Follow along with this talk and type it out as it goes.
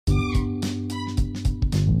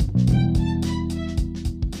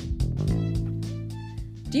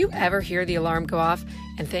Do you ever hear the alarm go off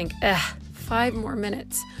and think, 5 more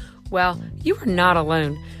minutes? Well, you are not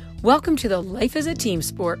alone. Welcome to the Life as a Team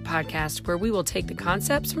Sport podcast, where we will take the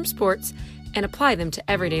concepts from sports and apply them to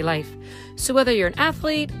everyday life. So whether you're an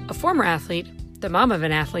athlete, a former athlete, the mom of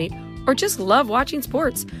an athlete, or just love watching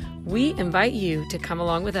sports, we invite you to come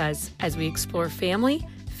along with us as we explore family,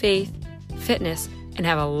 faith, fitness, and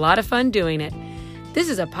have a lot of fun doing it. This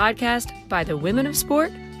is a podcast by the women of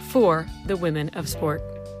sport for the women of sport.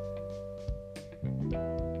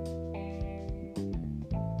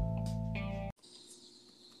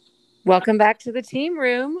 Welcome back to the team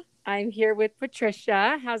room. I'm here with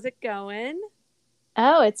Patricia. How's it going?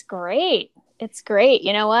 Oh, it's great. It's great.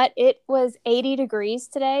 You know what? It was 80 degrees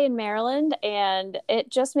today in Maryland, and it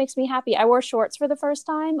just makes me happy. I wore shorts for the first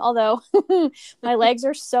time, although my legs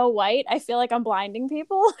are so white, I feel like I'm blinding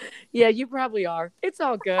people. Yeah, you probably are. It's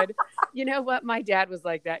all good. You know what? My dad was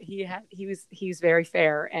like that. He was very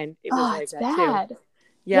fair, and it was like it's that bad. too.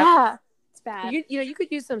 Yeah, it's bad. You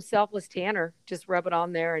could use some selfless tanner. Just rub it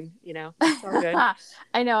on there, and it's all good.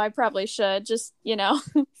 I know. I probably should just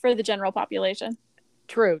for the general population.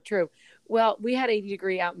 True. Well, we had 80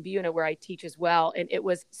 degree out in Buena where I teach as well. And it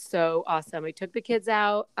was so awesome. I took the kids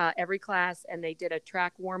out every class and they did a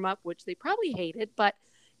track warm up, which they probably hated. But,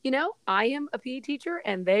 I am a PE teacher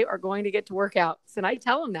and they are going to get to work out. So I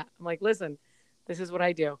tell them that. I'm like, listen, this is what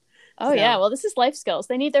I do. Oh, yeah. Well, this is life skills.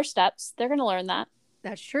 They need their steps. They're going to learn that.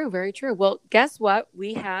 That's true. Very true. Well, guess what?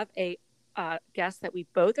 We have a guest that we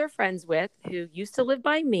both are friends with who used to live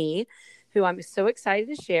by me, who I'm so excited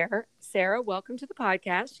to share. Sarah, welcome to the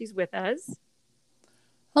podcast. She's with us.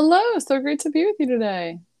 Hello. So great to be with you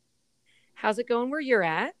today. How's it going where you're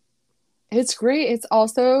at? It's great. It's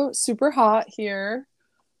also super hot here.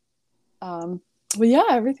 But yeah,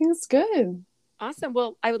 everything's good. Awesome.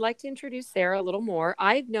 Well, I would like to introduce Sarah a little more.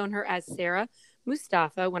 I've known her as Sarah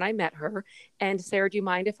Mustafa when I met her. And Sarah, do you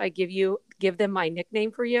mind if I give them my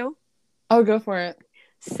nickname for you? Oh, go for it.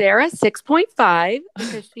 Sarah 6.5,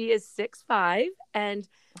 because she is 6'5", and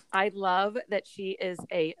I love that she is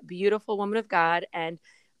a beautiful woman of God, and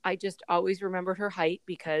I just always remembered her height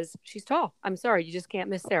because she's tall. I'm sorry, you just can't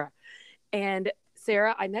miss Sarah. And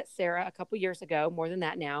Sarah, I met Sarah a couple years ago, more than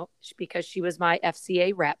that now, because she was my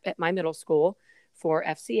FCA rep at my middle school for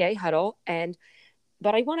FCA Huddle.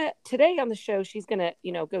 But I want to, today on the show, she's going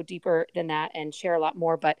to, go deeper than that and share a lot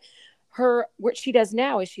more, but what she does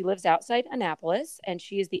now is she lives outside Annapolis, and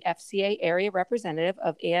she is the FCA area representative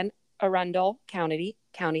of Anne Arundel County.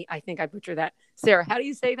 I think I butchered that. Sarah, how do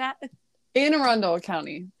you say that? Anne Arundel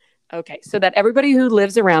County. Okay, so that everybody who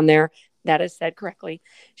lives around there, that is said correctly.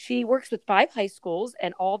 She works with 5 high schools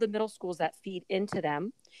and all the middle schools that feed into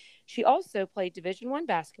them. She also played Division I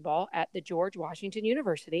basketball at the George Washington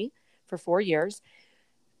University for 4 years.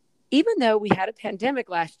 Even though we had a pandemic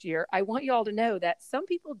last year, I want you all to know that some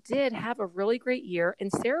people did have a really great year, and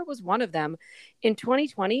Sarah was one of them. In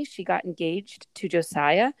 2020, she got engaged to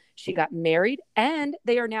Josiah. She got married, and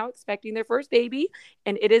they are now expecting their first baby.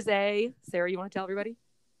 And it is Sarah, you want to tell everybody?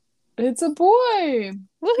 It's a boy.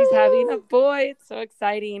 Woo-hoo! She's having a boy. It's so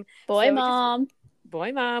exciting. Boy, mom.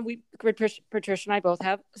 Patricia and I both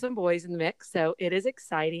have some boys in the mix, so it is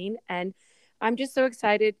exciting. And I'm just so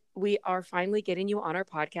excited. We are finally getting you on our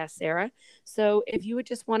podcast, Sarah. So if you would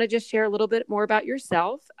just want to just share a little bit more about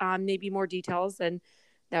yourself, maybe more details, then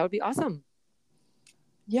that would be awesome.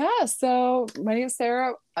 Yeah. So my name is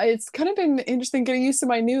Sarah. It's kind of been interesting getting used to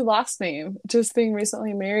my new last name, just being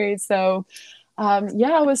recently married. So I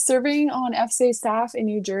was serving on FCA staff in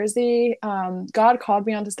New Jersey. God called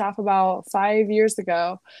me onto staff about 5 years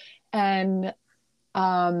ago. And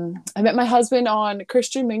I met my husband on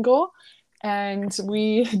Christian Mingle. And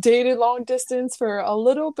we dated long distance for a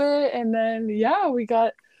little bit. And then, we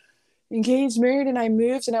got engaged, married, and I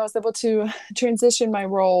moved, and I was able to transition my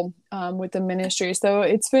role with the ministry. So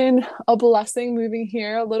it's been a blessing moving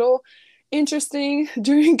here, a little interesting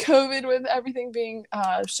during COVID with everything being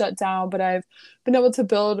shut down, but I've been able to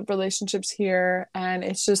build relationships here, and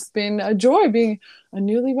it's just been a joy being a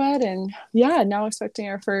newlywed and now expecting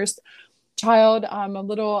our first child. I'm a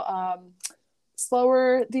little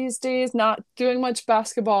slower these days, not doing much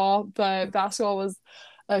basketball, but basketball was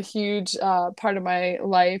a huge part of my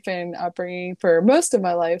life and upbringing for most of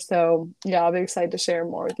my life. So I'll be excited to share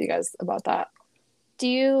more with you guys about that. Do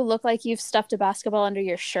you look like you've stuffed a basketball under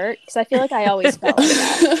your shirt? Because I feel like I always felt like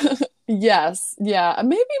that. Yes. Yeah.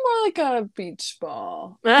 Maybe more like a beach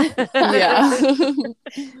ball. Yeah.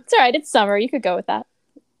 It's all right. It's summer. You could go with that.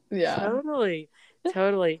 Yeah.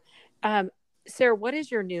 Totally. Sarah, what is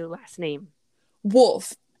your new last name?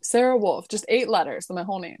 Wolf. Sarah Wolf. Just 8 letters. My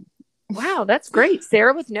whole name. Wow, that's great.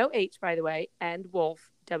 Sarah with no H, by the way, and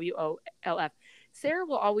Wolf, WOLF. Sarah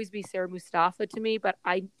will always be Sarah Mustafa to me, but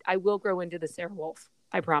I will grow into the Sarah Wolf.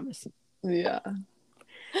 I promise. Yeah.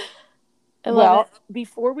 Well,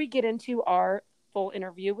 before we get into our full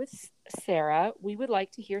interview with Sarah, we would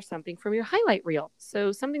like to hear something from your highlight reel.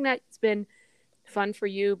 So something that's been fun for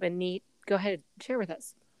you, been neat. Go ahead, share with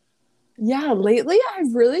us. Yeah, lately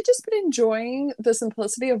I've really just been enjoying the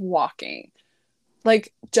simplicity of walking.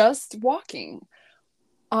 Like just walking.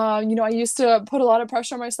 I used to put a lot of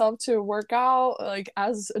pressure on myself to work out, like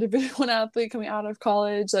as a Division I athlete coming out of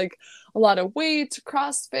college, like a lot of weight,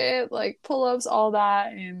 CrossFit, like pull-ups, all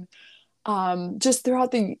that. And just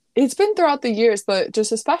it's been throughout the years, but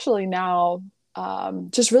just especially now,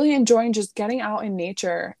 just really enjoying just getting out in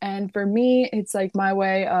nature. And for me, it's like my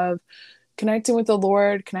way of connecting with the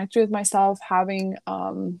Lord, connecting with myself, having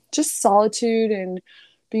just solitude and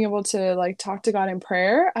being able to like talk to God in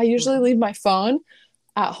prayer. I usually leave my phone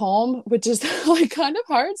at home, which is like kind of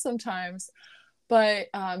hard sometimes, but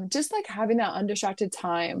just like having that undistracted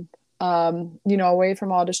time, away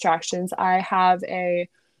from all distractions. I have a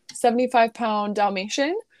 75-pound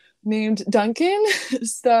Dalmatian named Duncan.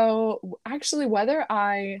 So actually, whether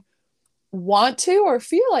I want to or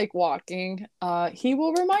feel like walking, he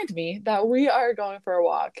will remind me that we are going for a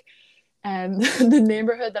walk. And the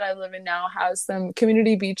neighborhood that I live in now has some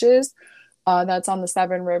community beaches that's on the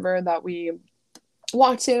Severn River that we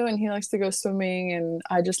walk to, and he likes to go swimming, and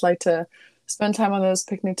I just like to spend time on those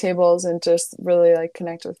picnic tables and just really like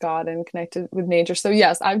connect with God and connect with nature. So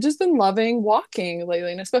yes, I've just been loving walking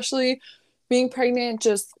lately, and especially being pregnant,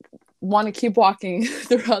 just want to keep walking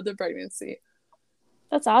throughout the pregnancy.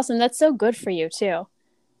 That's awesome. That's so good for you too.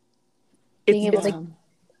 Being able to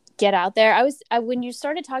get out there. When you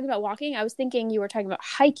started talking about walking, I was thinking you were talking about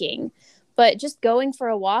hiking, but just going for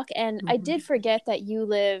a walk. And I did forget that you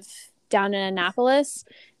live down in Annapolis,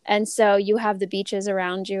 and so you have the beaches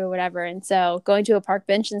around you or whatever. And so going to a park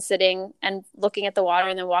bench and sitting and looking at the water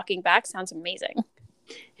and then walking back sounds amazing.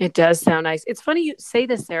 It does sound nice. It's funny you say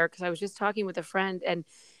this, Sarah, because I was just talking with a friend,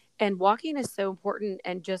 and walking is so important,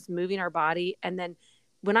 and just moving our body. And then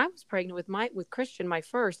when I was pregnant with Christian, my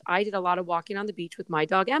first, I did a lot of walking on the beach with my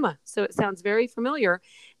dog, Emma. So it sounds very familiar.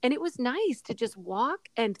 And it was nice to just walk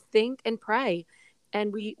and think and pray.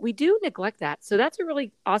 And we do neglect that. So that's a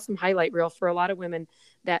really awesome highlight reel for a lot of women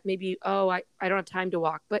that maybe, I don't have time to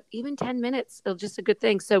walk, but even 10 minutes is just a good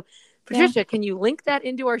thing. So Patricia, can you link that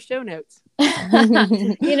into our show notes?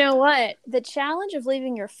 You know what? The challenge of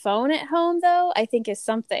leaving your phone at home, though, I think is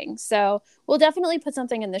something. So we'll definitely put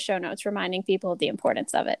something in the show notes reminding people of the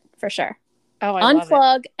importance of it, for sure. Oh, I Unplug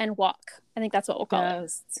love it. and walk. I think that's what we'll call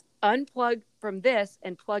it. Unplug from this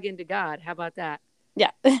and plug into God. How about that?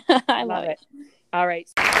 Yeah. I love it. All right.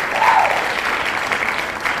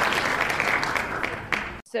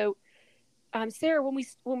 So, Sarah, when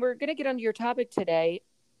we're going to get onto your topic today,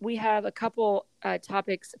 we have a couple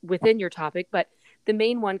topics within your topic, but the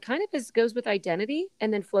main one kind of goes with identity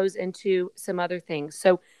and then flows into some other things.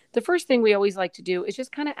 So the first thing we always like to do is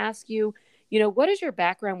just kind of ask you, what is your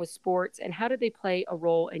background with sports and how did they play a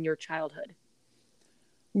role in your childhood?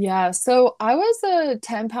 Yeah, so I was a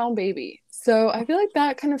 10-pound baby. So I feel like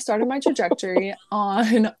that kind of started my trajectory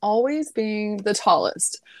on always being the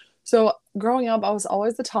tallest. So growing up, I was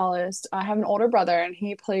always the tallest. I have an older brother, and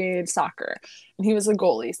he played soccer, and he was a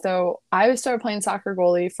goalie. So I started playing soccer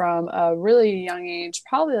goalie from a really young age,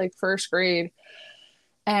 probably like first grade,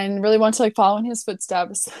 and really wanted to like follow in his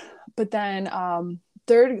footsteps. But then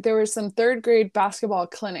there were some third grade basketball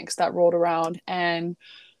clinics that rolled around, and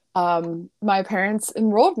my parents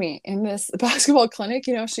enrolled me in this basketball clinic.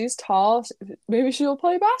 She's tall, maybe she'll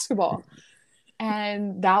play basketball.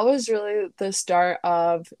 And that was really the start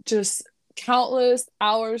of just countless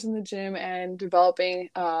hours in the gym and developing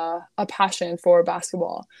a passion for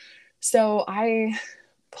basketball. So I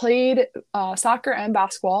played soccer and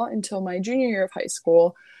basketball until my junior year of high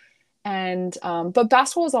school. And but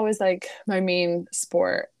basketball was always like my main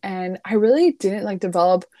sport. And I really didn't like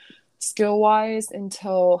develop skill-wise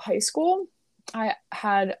until high school. I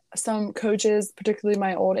had some coaches, particularly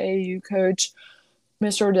my old AAU coach,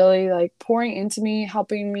 Mr. Ordilli, like pouring into me,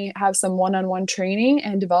 helping me have some one-on-one training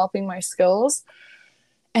and developing my skills.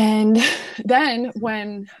 And then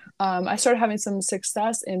when I started having some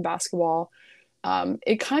success in basketball,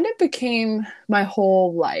 it kind of became my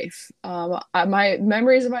whole life. My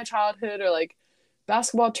memories of my childhood are like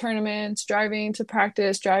basketball tournaments, driving to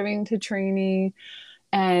practice, driving to training.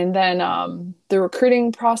 And then the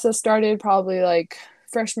recruiting process started probably like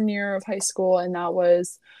freshman year of high school, and that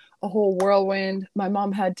was a whole whirlwind. My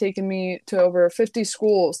mom had taken me to over 50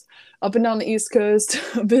 schools up and down the East Coast,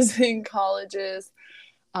 visiting colleges.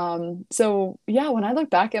 So yeah, when I look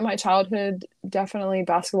back at my childhood, definitely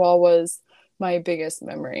basketball was my biggest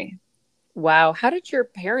memory. Wow. How did your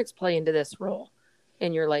parents play into this role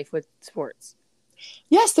in your life with sports?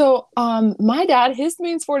 Yeah, so my dad, his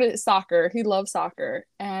main sport is soccer. He loves soccer.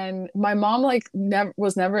 And my mom like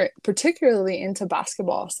never particularly into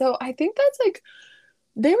basketball. So I think that's like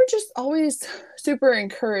they were just always super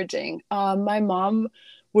encouraging. My mom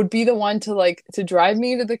would be the one to like to drive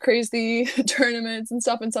me to the crazy tournaments and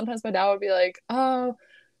stuff. And sometimes my dad would be like, "Oh,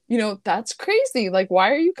 that's crazy. Like,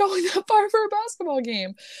 why are you going that far for a basketball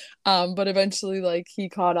game?" But eventually, like, he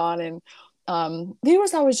caught on, and he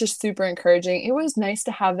was always just super encouraging. It was nice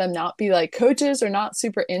to have them not be like coaches or not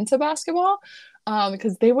super into basketball,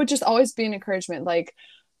 because they would just always be an encouragement. Like,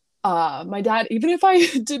 my dad, even if I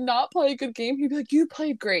did not play a good game, he'd be like, "You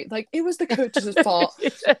played great." Like, it was the coach's fault.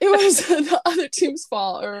 It was the other team's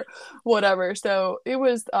fault or whatever. So it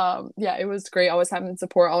was yeah, it was great always having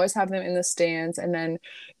support, always having them in the stands. And then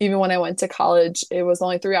even when I went to college, it was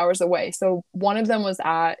only 3 hours away, so one of them was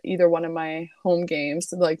at either one of my home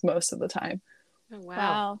games like most of the time. Oh, wow.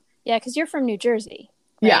 Wow. Yeah, because you're from New Jersey,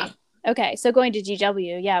 Yeah. right? Okay, so going to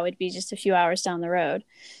GW, yeah, would be just a few hours down the road.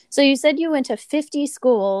 So you said you went to 50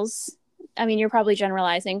 schools. I mean, you're probably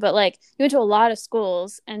generalizing, but like you went to a lot of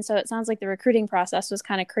schools, and so it sounds like the recruiting process was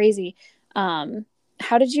kind of crazy.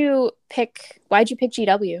 How did you pick? Why'd you pick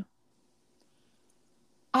GW?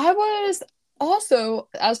 I was also,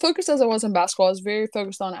 as focused as I was in basketball, I was very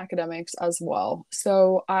focused on academics as well.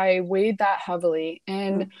 So I weighed that heavily.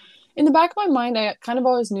 And in the back of my mind, I kind of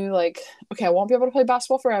always knew like, okay, I won't be able to play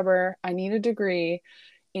basketball forever. I need a degree.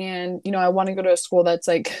 And, I want to go to a school that's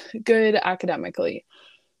like good academically.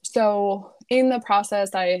 So in the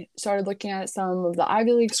process, I started looking at some of the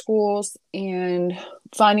Ivy League schools and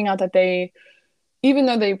finding out that even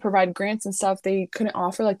though they provide grants and stuff, they couldn't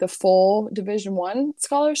offer like the full Division 1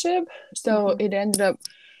 scholarship. So it ended up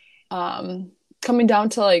coming down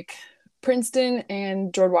to like Princeton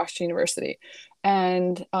and George Washington University.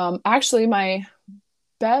 And actually, my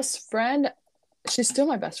best friend, she's still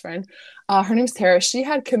my best friend. Her name's Tara. She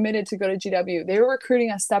had committed to go to GW. They were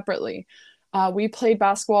recruiting us separately. We played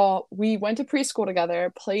basketball. We went to preschool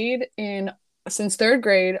together, played in since third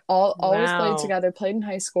grade, always played Wow. together, played in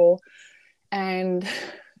high school. And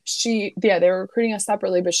they were recruiting us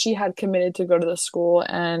separately, but she had committed to go to the school.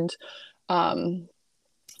 And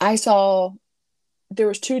I saw there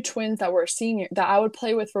was two twins that were senior that I would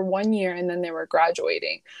play with for 1 year, and then they were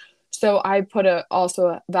graduating. So I put also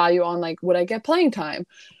a value on like, would I get playing time?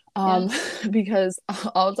 Because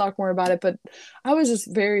I'll talk more about it, but I was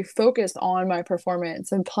just very focused on my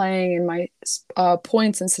performance and playing and my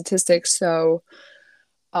points and statistics. So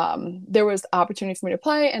there was opportunity for me to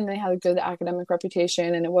play, and they had a good academic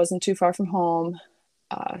reputation, and it wasn't too far from home.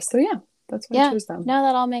 So yeah, that's why I chose them. No,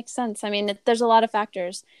 that all makes sense. I mean, there's a lot of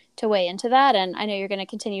factors to weigh into that, and I know you're going to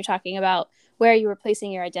continue talking about where you were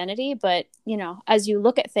placing your identity, but as you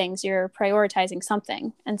look at things, you're prioritizing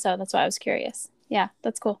something, and so that's why I was curious. Yeah,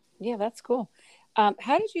 that's cool. Yeah, that's cool. How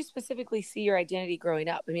did you specifically see your identity growing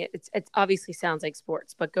up? I mean, it obviously sounds like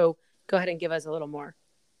sports, but go ahead and give us a little more.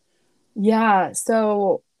 Yeah,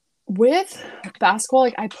 so with basketball,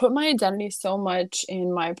 like I put my identity so much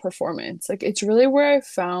in my performance. Like it's really where I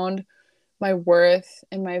found my worth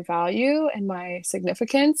and my value and my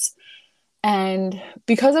significance. And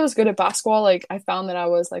because I was good at basketball, like I found that I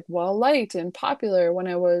was like well liked and popular when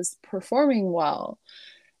I was performing well.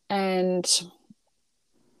 And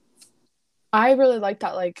I really liked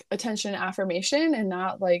that like attention and affirmation, and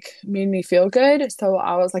that like made me feel good. So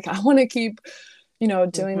I was like, I want to keep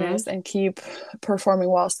doing this and keep performing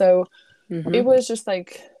well. So it was just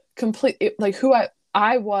like like who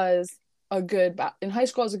I was in high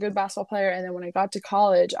school, I was a good basketball player. And then when I got to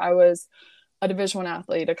college, I was a Division 1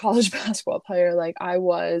 athlete, a college basketball player. Like I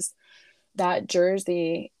was that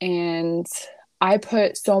jersey, and I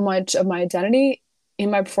put so much of my identity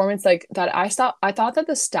in my performance, like that I thought that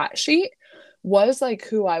the stat sheet was like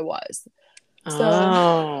who I was.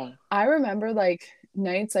 So I remember like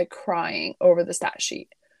nights like crying over the stat sheet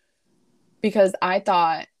because I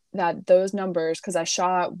thought that those numbers, because I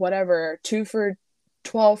shot whatever 2 for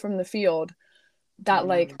 12 from the field, that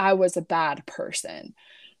like I was a bad person.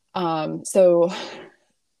 So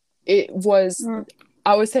it was,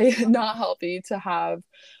 I would say, not healthy to have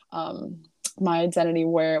my identity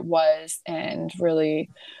where it was, and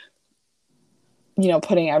really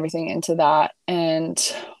putting everything into that. And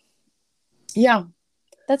yeah,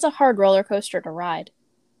 that's a hard roller coaster to ride.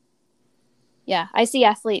 I see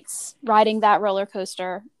athletes riding that roller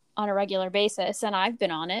coaster on a regular basis, and I've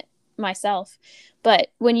been on it myself. But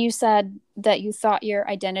when you said that you thought your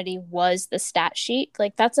identity was the stat sheet,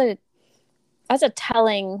 like that's a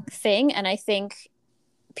telling thing. And I think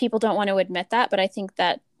people don't want to admit that, but I think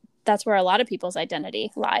that that's where a lot of people's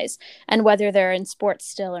identity lies. And whether they're in sports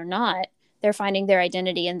still or not, they're finding their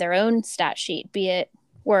identity in their own stat sheet, be it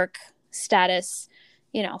work, status,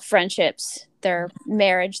 friendships, their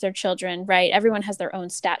marriage, their children, right? Everyone has their own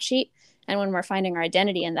stat sheet. And when we're finding our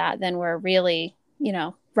identity in that, then we're really,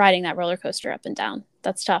 riding that roller coaster up and down.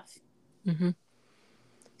 That's tough. Mm-hmm.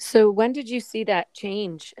 So when did you see that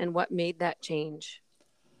change, and what made that change?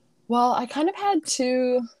 Well, I kind of had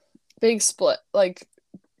two big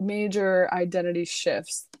major identity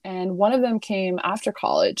shifts. And one of them came after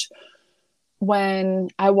college when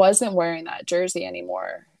I wasn't wearing that jersey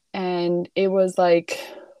anymore. And it was like,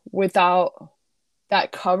 without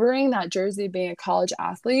that covering, that jersey, being a college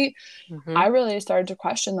athlete, Mm-hmm. I really started to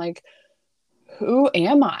question, like, who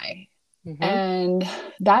am I? Mm-hmm. And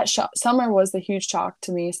that summer was the huge shock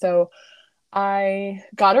to me. So I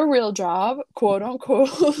got a real job, quote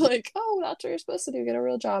unquote, like, oh, that's what you're supposed to do, get a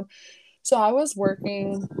real job. So I was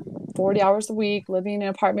working 40 hours a week, living in an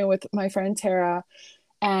apartment with my friend Tara.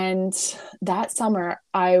 And that summer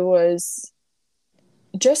I was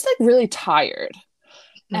just like really tired.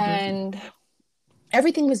 Mm-hmm. And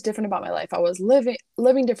everything was different about my life. I was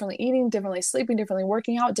living differently, eating differently, sleeping differently,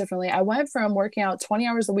 working out differently. I went from working out 20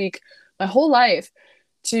 hours a week my whole life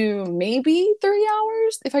to maybe 3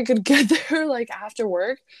 hours if I could get there, like, after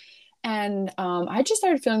work. And I just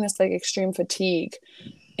started feeling this like extreme fatigue,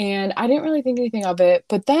 and I didn't really think anything of it.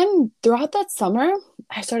 But then throughout that summer,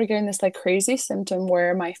 I started getting this like crazy symptom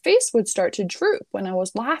where my face would start to droop when I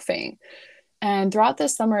was laughing. And throughout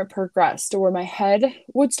this summer, it progressed to where my head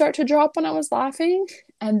would start to drop when I was laughing.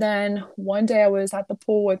 And then one day I was at the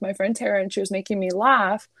pool with my friend Tara, and she was making me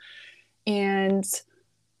laugh. And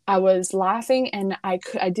I was laughing, and I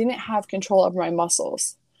didn't have control over my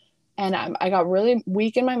muscles. And I got really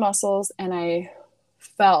weak in my muscles, and I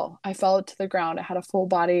fell to the ground. I had a full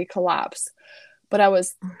body collapse. But I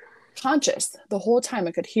was conscious the whole time.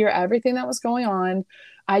 I could hear everything that was going on.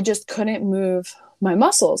 I just couldn't move my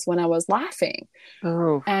muscles when I was laughing.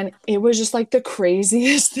 Oh. And it was just like the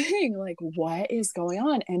craziest thing. Like, what is going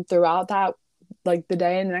on? And throughout that, like the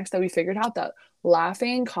day and the next day, we figured out that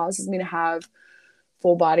laughing causes me to have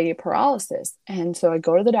full body paralysis. And so I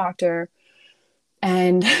go to the doctor,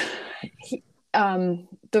 and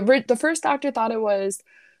the first doctor thought it was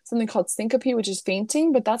something called syncope, which is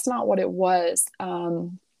fainting, but that's not what it was.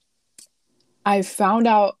 I found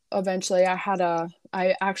out eventually.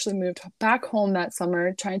 I actually moved back home that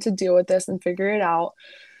summer trying to deal with this and figure it out.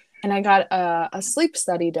 And I got a sleep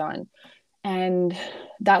study done. And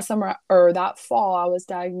that summer, or that fall, I was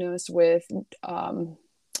diagnosed with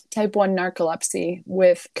type 1 narcolepsy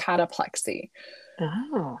with cataplexy.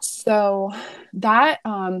 Oh. So that,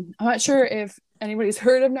 I'm not sure if anybody's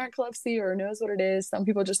heard of narcolepsy or knows what it is. Some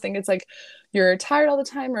people just think it's like you're tired all the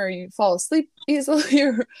time, or you fall asleep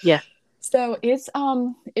easily. Yeah. So it's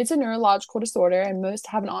a neurological disorder, and most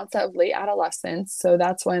have an onset of late adolescence. So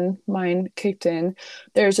that's when mine kicked in.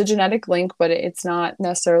 There's a genetic link, but it's not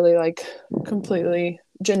necessarily like completely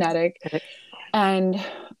genetic. And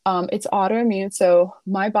it's autoimmune. So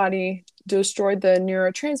my body destroyed the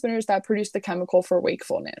neurotransmitters that produce the chemical for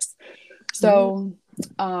wakefulness. So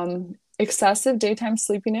excessive daytime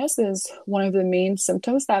sleepiness is one of the main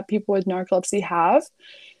symptoms that people with narcolepsy have.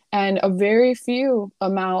 And a very few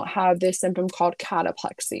amount have this symptom called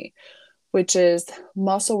cataplexy, which is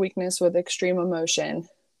muscle weakness with extreme emotion.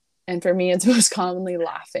 And for me, it's most commonly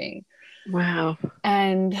laughing. Wow.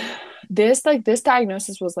 And this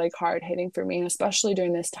diagnosis was like hard hitting for me, especially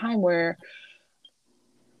during this time where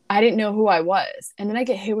I didn't know who I was. And then I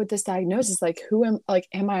get hit with this diagnosis, like, am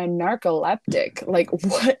I a narcoleptic? Like,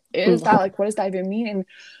 what is that? Like, what does that even mean? And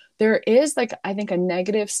there is, like, I think, a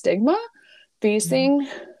negative stigma facing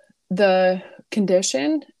the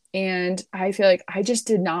condition. And I feel like I just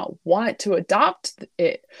did not want to adopt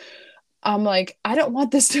it. I'm like, I don't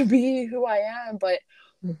want this to be who I am, but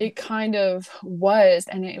it kind of was.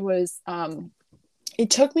 And it was, it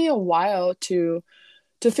took me a while to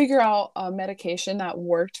figure out a medication that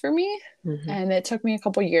worked for me. And it took me a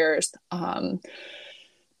couple years.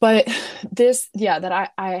 But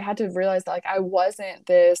that I had to realize that, like, I wasn't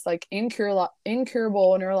this like incurable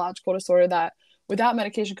neurological disorder that without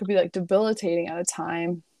medication could be like debilitating at a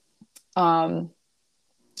time.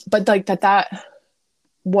 But like that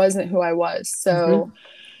wasn't who I was. So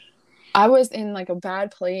I was in like a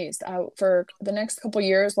bad place. For the next couple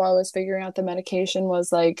years while I was figuring out the medication,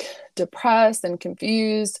 was like depressed and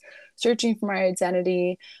confused, searching for my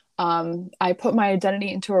identity. I put my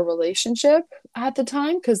identity into a relationship at the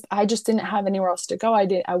time because I just didn't have anywhere else to go.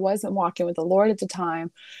 I wasn't walking with the Lord at the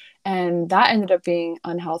time, and that ended up being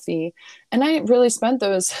unhealthy. And I really spent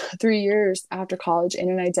those 3 years after college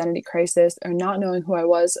in an identity crisis, or not knowing who I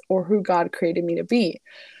was or who God created me to be.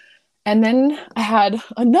 And then I had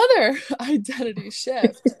another identity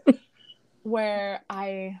shift where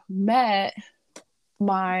I met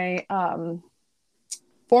my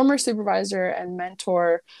former supervisor and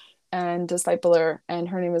mentor and discipler, and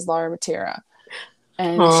her name is Laura Matera.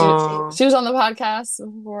 And she was on the podcast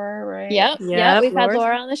before, right? Yep. We've had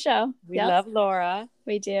Laura on the show. We love Laura.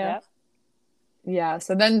 We do. Yep. Yeah.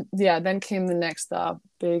 So then came the next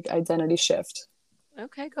big identity shift.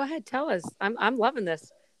 Okay, go ahead. Tell us. I'm loving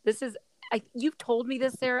this. This is you've told me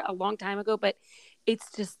this, Sarah, a long time ago, but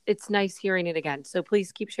it's nice hearing it again. So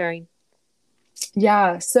please keep sharing.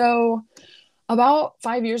 Yeah. So about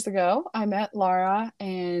 5 years ago, I met Laura,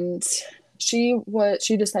 and she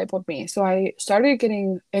discipled me. So I started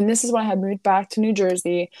getting, and this is when I had moved back to New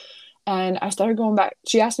Jersey, and I started going back.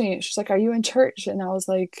 She asked me, she's like, "Are you in church?" And I was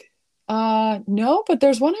like, no, but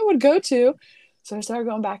there's one I would go to. So I started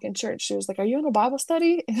going back in church. She was like, "Are you in a Bible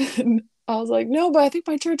study?" And I was like, "No, but I think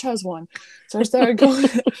my church has one." So I started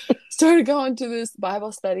going to this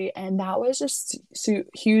Bible study, and that was just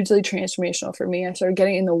hugely transformational for me. I started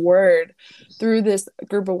getting in the Word through this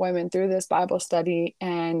group of women, through this Bible study,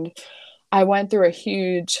 and I went through a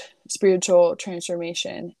huge spiritual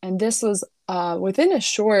transformation. And this was within a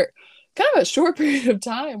short period of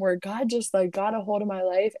time where God just like got a hold of my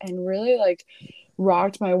life and really like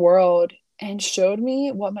rocked my world and showed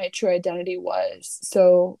me what my true identity was.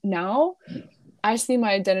 So now I see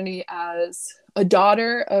my identity as a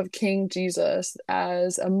daughter of King Jesus,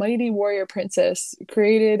 as a mighty warrior princess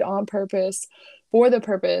created on purpose for the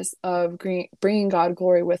purpose of bringing God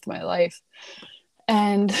glory with my life.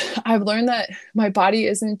 And I've learned that my body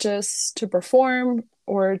isn't just to perform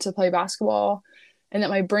or to play basketball, and that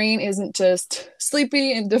my brain isn't just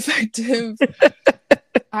sleepy and defective.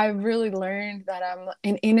 I've really learned that I'm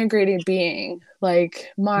an integrated being,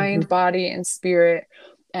 like mind, body, and spirit,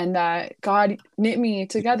 and that God knit me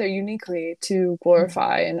together uniquely to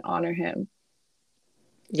glorify and honor him.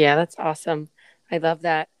 Yeah, that's awesome. I love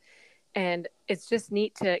that. And it's just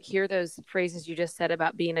neat to hear those phrases you just said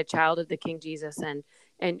about being a child of the King Jesus,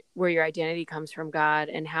 and where your identity comes from God,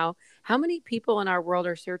 and how many people in our world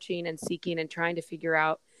are searching and seeking and trying to figure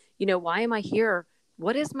out, why am I here?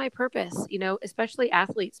 What is my purpose? Especially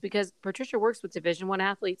athletes, because Patricia works with Division I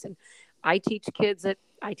athletes, and I teach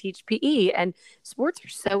PE, and sports are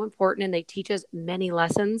so important, and they teach us many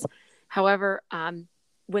lessons. However,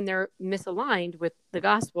 when they're misaligned with the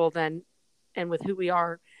gospel, and with who we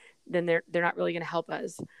are, then they're not really going to help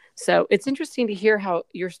us. So it's interesting to hear how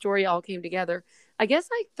your story all came together. I guess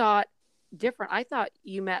I thought different. I thought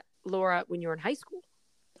you met Laura when you were in high school.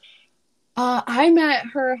 I met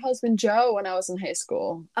her husband Joe when I was in high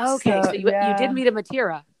school. Okay, so you did meet a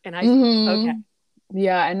Matera in high school. Mm-hmm. Okay.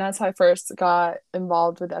 Yeah, and that's how I first got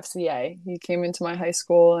involved with FCA. He came into my high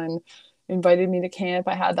school and invited me to camp.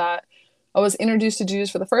 I was introduced to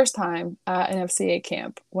Jews for the first time at an FCA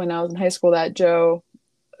camp when I was in high school that Joe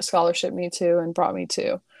scholarshiped me to and brought me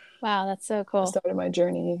to. Wow, that's so cool. I started my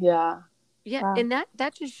journey. Yeah. Yeah, wow. And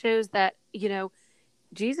that just shows that,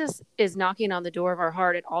 Jesus is knocking on the door of our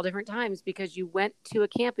heart at all different times, because you went to a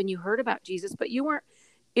camp and you heard about Jesus, but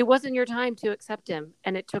it wasn't your time to accept him.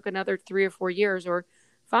 And it took another 3 or 4 years or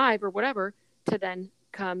 5 or whatever to then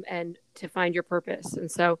come and to find your purpose.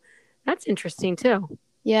 And so that's interesting too.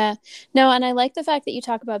 Yeah, no. And I like the fact that you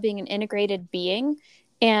talk about being an integrated being,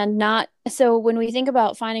 and not, so when we think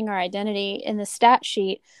about finding our identity in the stat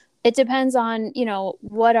sheet, it depends on,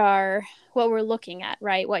 what we're looking at,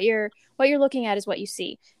 right? What you're looking at is what you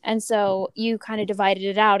see. And so you kind of divided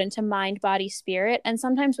it out into mind, body, spirit. And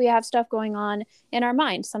sometimes we have stuff going on in our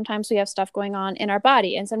mind. Sometimes we have stuff going on in our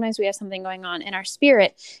body. And sometimes we have something going on in our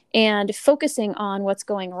spirit. And focusing on what's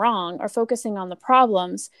going wrong, or focusing on the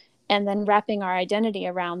problems, and then wrapping our identity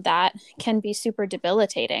around that, can be super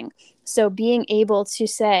debilitating. So being able to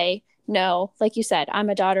say, no, like you said, I'm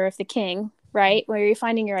a daughter of the King, right? Where you're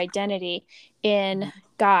finding your identity in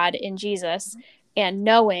God, in Jesus, and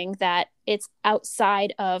knowing that it's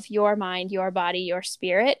outside of your mind, your body, your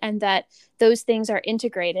spirit, and that those things are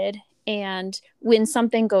integrated. And when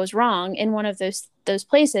something goes wrong in one of those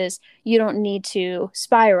places, you don't need to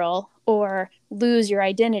spiral or lose your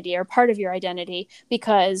identity or part of your identity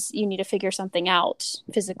because you need to figure something out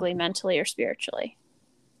physically, mentally, or spiritually.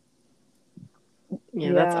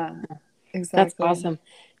 Yeah, exactly. That's awesome.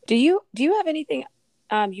 Do you have anything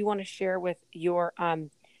you want to share with your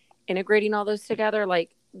integrating all those together?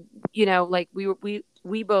 Like like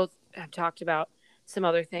we both have talked about some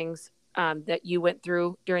other things that you went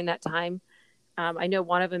through during that time. I know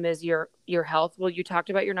one of them is your health. Well, you talked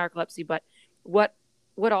about your narcolepsy, but what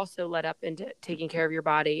also led up into taking care of your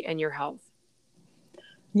body and your health?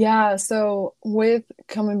 Yeah, so with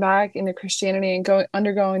coming back into Christianity and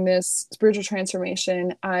undergoing this spiritual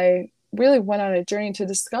transformation, I really went on a journey to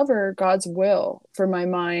discover God's will for my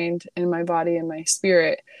mind and my body and my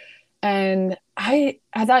spirit. And I,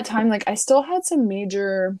 at that time, like I still had some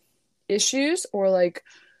major issues or like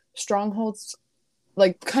strongholds,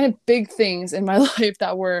 like kind of big things in my life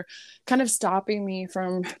that were kind of stopping me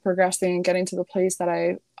from progressing and getting to the place that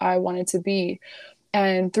I wanted to be.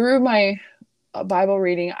 And through my Bible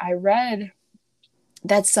reading, I read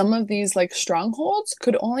that some of these like strongholds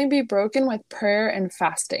could only be broken with prayer and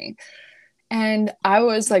fasting. And I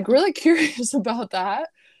was like really curious about that.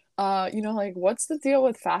 Like what's the deal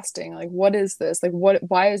with fasting? Like, what is this? Like,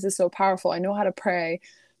 why is this so powerful? I know how to pray,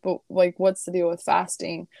 but like, what's the deal with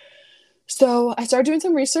fasting? So I started doing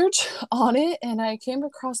some research on it, and I came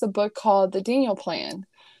across a book called The Daniel Plan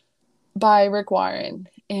by Rick Warren.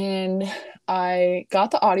 And I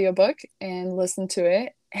got the audiobook and listened to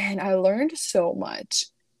it, and I learned so much.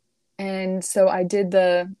 And so I did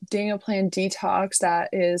the Daniel Plan detox, that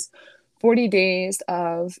is 40 days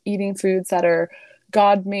of eating foods that are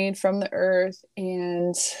God made from the earth.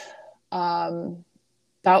 And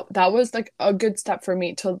that was like a good step for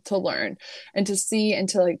me to learn and to see and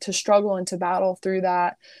to like to struggle and to battle through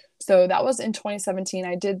that. So that was in 2017.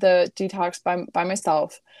 I did the detox by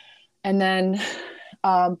myself. And then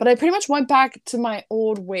but I pretty much went back to my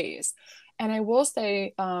old ways. And I will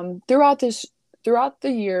say, throughout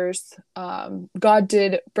the years, God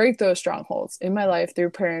did break those strongholds in my life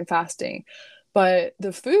through prayer and fasting. But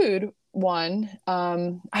the food one,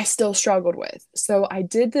 I still struggled with. So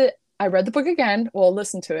I read the book again, well,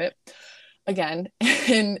 listened to it again.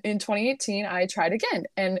 And in 2018, I tried again.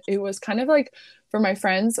 And it was kind of like for my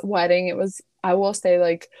friend's wedding, it was, I will say,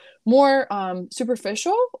 like more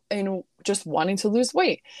superficial and just wanting to lose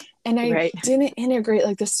weight. And I didn't integrate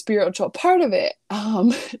like the spiritual part of it.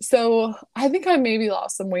 So I think I maybe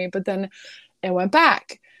lost some weight, but then it went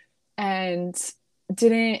back and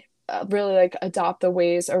didn't really like adopt the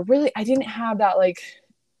ways, or really, I didn't have that like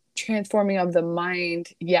transforming of the mind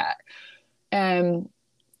yet. And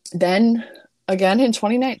then again in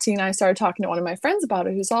 2019, I started talking to one of my friends about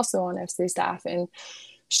it, who's also on FCA staff, and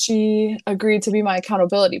she agreed to be my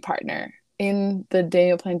accountability partner in the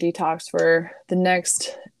Daniel Plan detox for the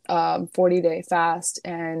next 40-day fast.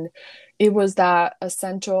 And it was that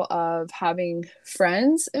essential of having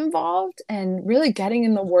friends involved and really getting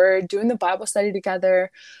in the Word, doing the Bible study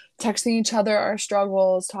together, texting each other our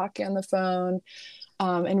struggles, talking on the phone,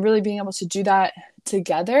 and really being able to do that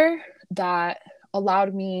together, that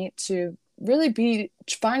allowed me to really be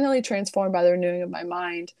finally transformed by the renewing of my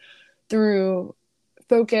mind through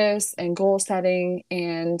focus and goal setting.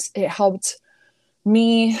 And it helped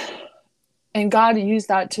me, and God used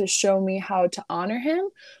that to show me how to honor him,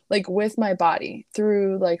 like with my body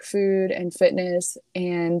through like food and fitness.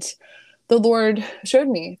 And the Lord showed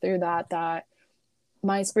me through that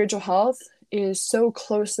my spiritual health is so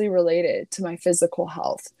closely related to my physical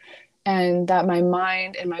health, and that my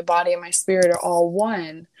mind and my body and my spirit are all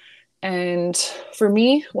one. And for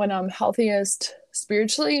me, when I'm healthiest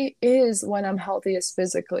spiritually is when I'm healthiest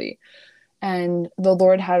physically. And the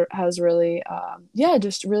Lord has really,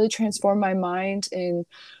 just really transformed my mind in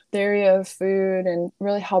the area of food, and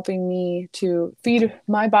really helping me to feed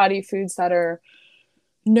my body foods that are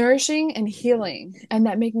nourishing and healing, and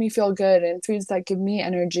that make me feel good, and foods that give me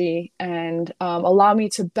energy and allow me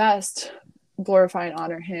to best glorify and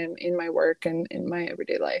honor him in my work and in my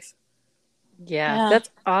everyday life. Yeah, that's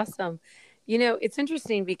awesome. It's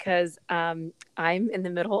interesting because I'm in the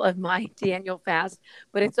middle of my Daniel fast,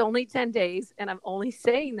 but it's only 10 days. And I'm only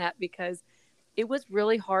saying that because it was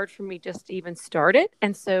really hard for me just to even start it.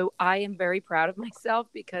 And so I am very proud of myself,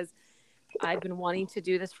 because I've been wanting to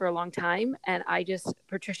do this for a long time. And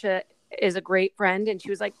Patricia is a great friend, and she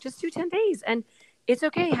was like, just do 10 days and it's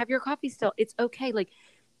okay. Have your coffee still. It's okay. Like,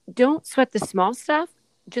 don't sweat the small stuff.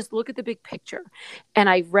 Just look at the big picture. And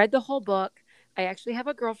I read the whole book. I actually have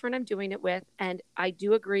a girlfriend I'm doing it with, and I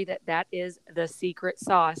do agree that is the secret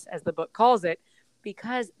sauce, as the book calls it,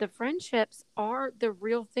 because the friendships are the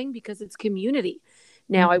real thing, because it's community.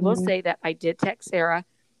 Now, I will say that I did text Sarah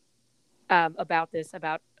about this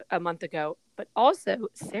about a month ago, but also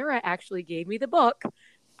Sarah actually gave me the book,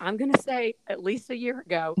 I'm going to say at least a year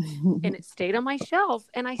ago, and it stayed on my shelf.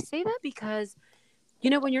 And I say that because,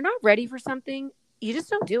 when you're not ready for something, you just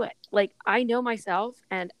don't do it. Like, I know myself,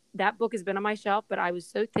 and that book has been on my shelf, but I was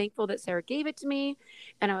so thankful that Sarah gave it to me.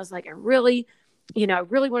 And I was like, I really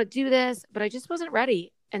want to do this, but I just wasn't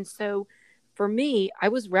ready. And so for me, I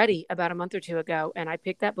was ready about a month or two ago, and I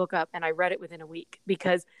picked that book up and I read it within a week,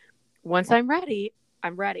 because once I'm ready,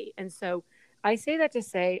 I'm ready. And so I say that to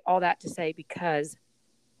say all that to say, because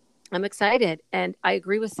I'm excited. And I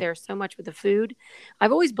agree with Sarah so much with the food.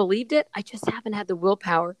 I've always believed it. I just haven't had the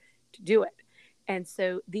willpower to do it. And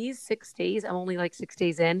so these 6 days, I'm only like 6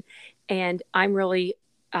 days in, and I'm really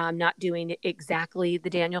not doing exactly the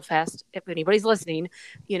Daniel Fest. If anybody's listening,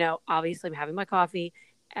 obviously I'm having my coffee,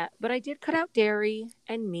 but I did cut out dairy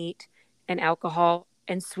and meat and alcohol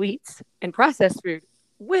and sweets and processed food,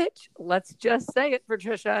 which, let's just say it,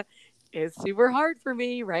 Patricia, is super hard for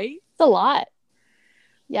me, right? It's a lot.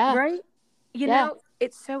 Yeah. Right.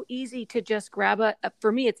 It's so easy to just grab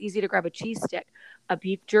for me, it's easy to grab a cheese stick, a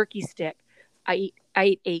beef jerky stick. I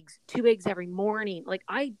eat eggs, 2 eggs every morning. Like,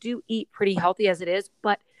 I do eat pretty healthy as it is,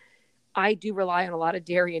 but I do rely on a lot of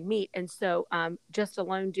dairy and meat. And so just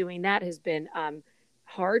alone doing that has been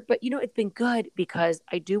hard, but it's been good, because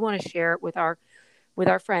I do want to share it with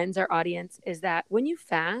our friends, our audience, is that when you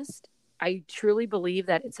fast, I truly believe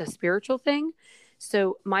that it's a spiritual thing.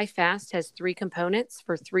 So my fast has 3 components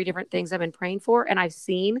for 3 different things I've been praying for. And I've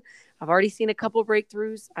already seen a couple of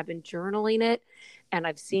breakthroughs. I've been journaling it, and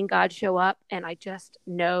I've seen God show up. And I just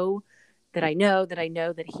know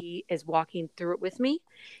that he is walking through it with me.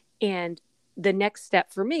 And the next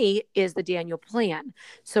step for me is the Daniel plan.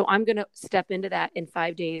 So I'm going to step into that in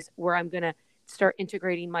 5 days, where I'm going to start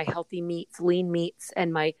integrating my healthy meats, lean meats,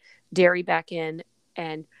 and my dairy back in.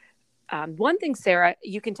 And one thing, Sarah,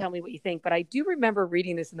 you can tell me what you think, but I do remember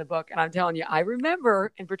reading this in the book, and I'm telling you,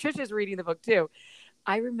 and Patricia's reading the book too.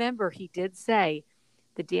 I remember he did say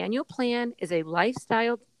the Daniel plan is a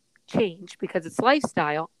lifestyle change, because it's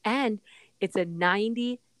lifestyle, and it's a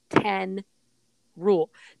 90-10 rule,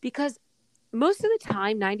 because most of the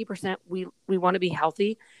time, 90% we want to be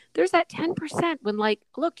healthy. There's that 10% when, like,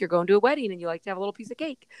 look, you're going to a wedding and you like to have a little piece of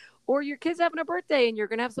cake, or your kid's having a birthday and you're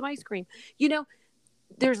going to have some ice cream.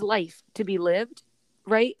 There's life to be lived,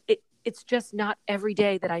 right? It's just not every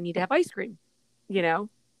day that I need to have ice cream.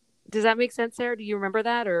 Does that make sense, Sarah? Do you remember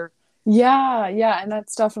that? Or Yeah, and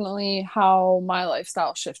that's definitely how my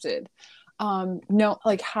lifestyle shifted. No,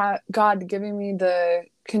 like, God giving me the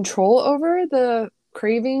control over the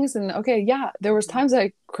cravings, and there was times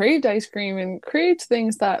I craved ice cream and craved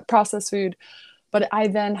things, that processed food, but I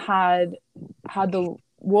then had the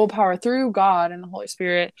willpower through God and the Holy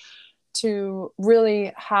Spirit to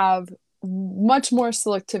really have much more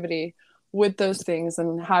selectivity with those things,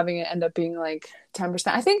 and having it end up being like 10%.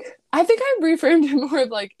 I think I reframed it more of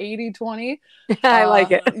like 80-20. I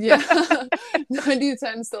like it. Yeah.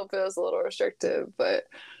 90-10 still feels a little restrictive, but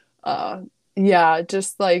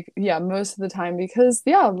just like, most of the time, because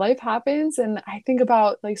life happens, and I think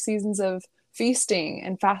about like seasons of feasting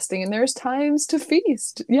and fasting, and there's times to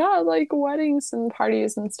feast, like weddings and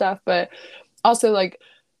parties and stuff, but also like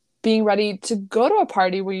being ready to go to a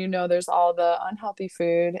party where there's all the unhealthy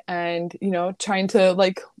food, and trying to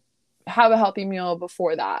like have a healthy meal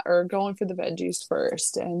before that, or going for the veggies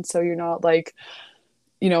first, and so you're not like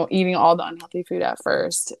eating all the unhealthy food at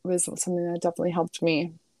first. It was something that definitely helped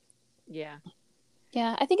me. Yeah,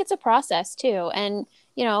 I think it's a process too. And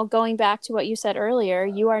going back to what you said earlier,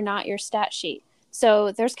 you are not your stat sheet.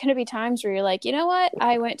 So there's going to be times where you're like, you know what?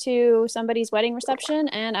 I went to somebody's wedding reception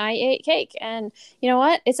and I ate cake. And you know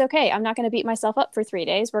what? It's okay. I'm not going to beat myself up for 3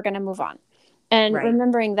 days. We're going to move on. And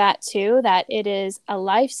remembering that too, that it is a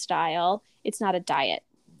lifestyle. It's not a diet.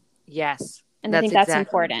 Yes. And I think that's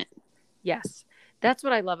important. Yes. That's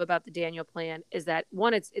what I love about the Daniel plan, is that,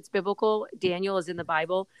 one, it's biblical. Daniel is in the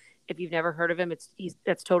Bible. If you've never heard of him,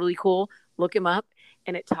 that's totally cool. Look him up.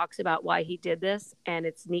 And it talks about why he did this. And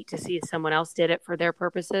it's neat to see someone else did it for their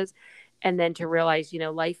purposes. And then to realize,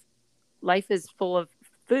 life is full of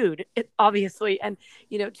food, obviously, and,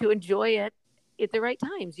 to enjoy it at the right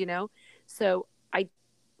times, So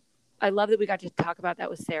I love that we got to talk about that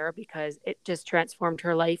with Sarah, because it just transformed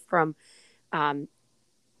her life from,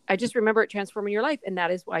 I just remember it transforming your life. And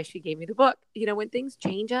that is why she gave me the book. When things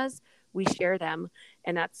change us, we share them.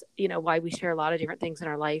 And that's, why we share a lot of different things in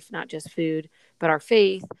our life, not just food, but our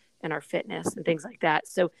faith and our fitness and things like that.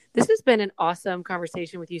 So this has been an awesome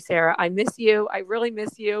conversation with you, Sarah. I miss you. I really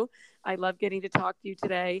miss you. I love getting to talk to you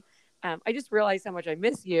today. I just realized how much I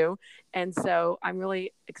miss you. And so I'm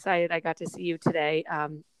really excited I got to see you today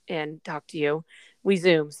and talk to you. We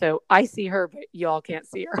Zoom. So I see her, but y'all can't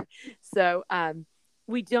see her. So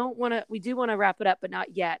we do want to wrap it up, but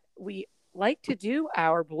not yet. like to do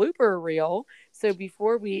our blooper reel. So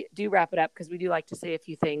before we do wrap it up, because we do like to say a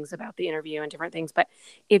few things about the interview and different things, but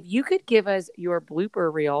if you could give us your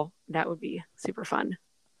blooper reel, that would be super fun.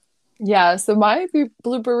 Yeah, so my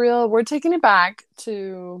blooper reel, we're taking it back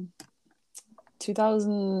to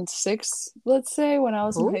 2006, let's say, when I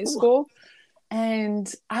was in high school.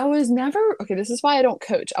 And I was never, okay, this is why I don't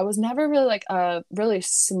coach. I was never really like a really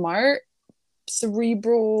smart,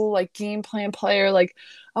 cerebral, like game plan player. Like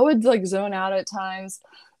I would like zone out at times,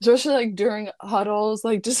 especially like during huddles,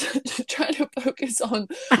 like just trying to focus on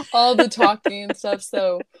all the talking and stuff.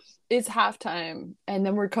 So it's halftime, and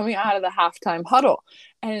then we're coming out of the halftime huddle,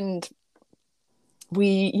 and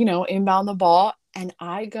we, inbound the ball, and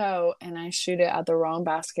I go and I shoot it at the wrong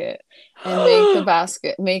basket and make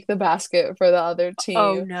the basket for the other team.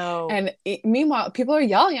 Oh no. And meanwhile, people are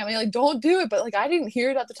yelling at me like, don't do it. But like, I didn't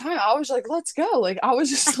hear it at the time. I was like, let's go. Like, I was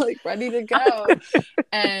just like ready to go.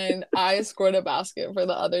 And I scored a basket for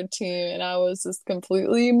the other team. And I was just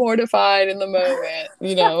completely mortified in the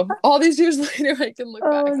moment. All these years later, I can look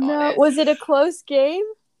back on it. Was it a close game?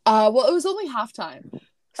 Well, it was only halftime.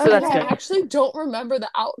 So that's good. I actually don't remember the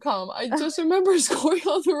outcome. I just remember scoring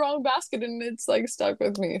on the wrong basket, and it's like stuck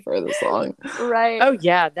with me for this long. Right. Oh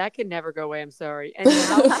yeah, that could never go away. I'm sorry. And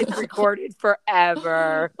now it's recorded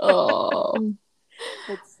forever. Oh,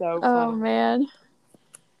 it's so fun. Oh man.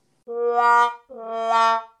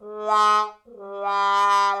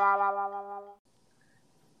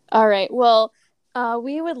 All right. Well,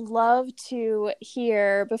 we would love to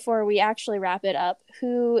hear, before we actually wrap it up,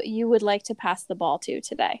 who you would like to pass the ball to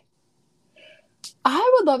today.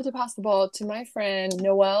 I would love to pass the ball to my friend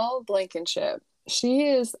Noelle Blankenship. She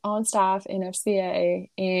is on staff in FCA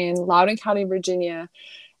in Loudoun County, Virginia,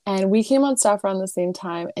 and we came on staff around the same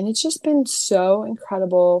time, and it's just been so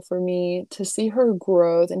incredible for me to see her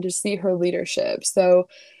growth and to see her leadership. So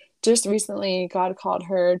just recently, God called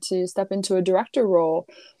her to step into a director role,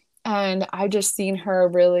 and I've just seen her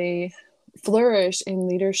really flourish in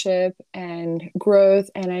leadership and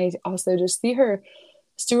growth. And I also just see her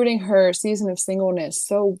stewarding her season of singleness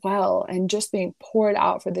so well, and just being poured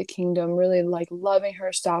out for the kingdom, really like loving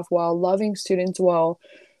her staff well, loving students well,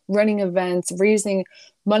 running events, raising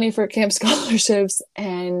money for camp scholarships.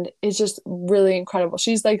 And it's just really incredible.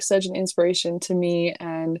 She's like such an inspiration to me.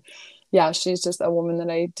 And yeah, she's just a woman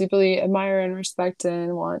that I deeply admire and respect,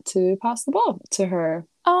 and want to pass the ball to her.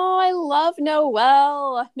 Oh, I love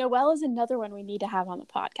Noelle. Noelle is another one we need to have on the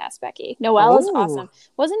podcast, Becky. Noelle is awesome.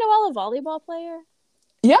 Wasn't Noelle a volleyball player?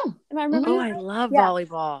 Yeah. Am I remembering? Oh, I love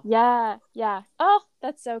volleyball. Yeah, yeah. Oh,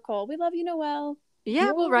 that's so cool. We love you, Noelle.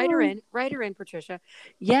 Yeah, we'll write her in. Write her in, Patricia.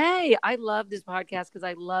 Yay. I love this podcast because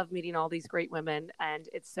I love meeting all these great women, and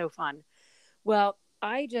it's so fun. Well,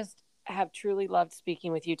 I just have truly loved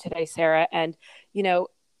speaking with you today, Sarah. And,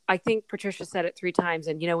 I think Patricia said it 3 times.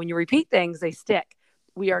 And, when you repeat things, they stick.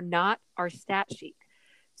 We are not our stat sheet.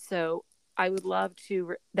 So I would love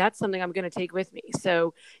to, that's something I'm going to take with me.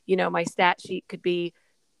 So, my stat sheet could be,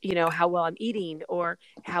 how well I'm eating, or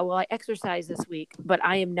how well I exercise this week, but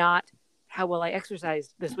I am not how well I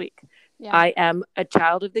exercised this week. Yeah. I am a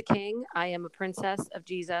child of the King. I am a princess of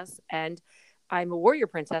Jesus, and I'm a warrior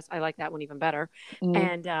princess. I like that one even better.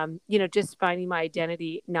 Mm. And, just finding my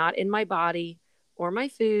identity, not in my body or my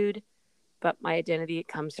food, but my identity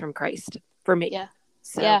comes from Christ for me. Yeah.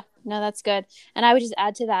 So. Yeah, no, that's good. And I would just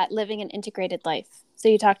add to that, living an integrated life. So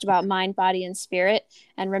you talked about mind, body, and spirit,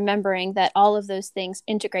 and remembering that all of those things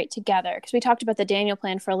integrate together. Because we talked about the Daniel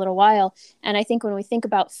Plan for a little while. And I think when we think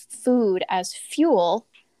about food as fuel,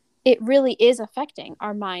 it really is affecting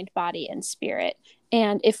our mind, body, and spirit.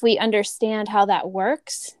 And if we understand how that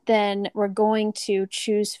works, then we're going to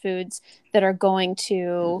choose foods that are going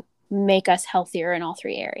to make us healthier in all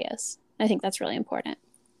 3 areas. I think that's really important.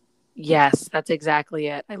 Yes, that's exactly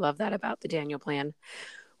it. I love that about the Daniel Plan.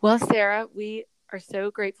 Well, Sarah, we are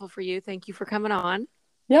so grateful for you. Thank you for coming on.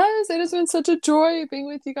 Yes, it has been such a joy being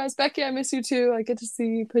with you guys. Becky, I miss you too. I get to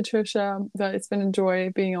see Patricia, but it's been a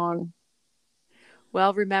joy being on.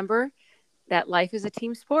 Well, remember that life is a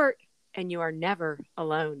team sport, and you are never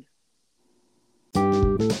alone.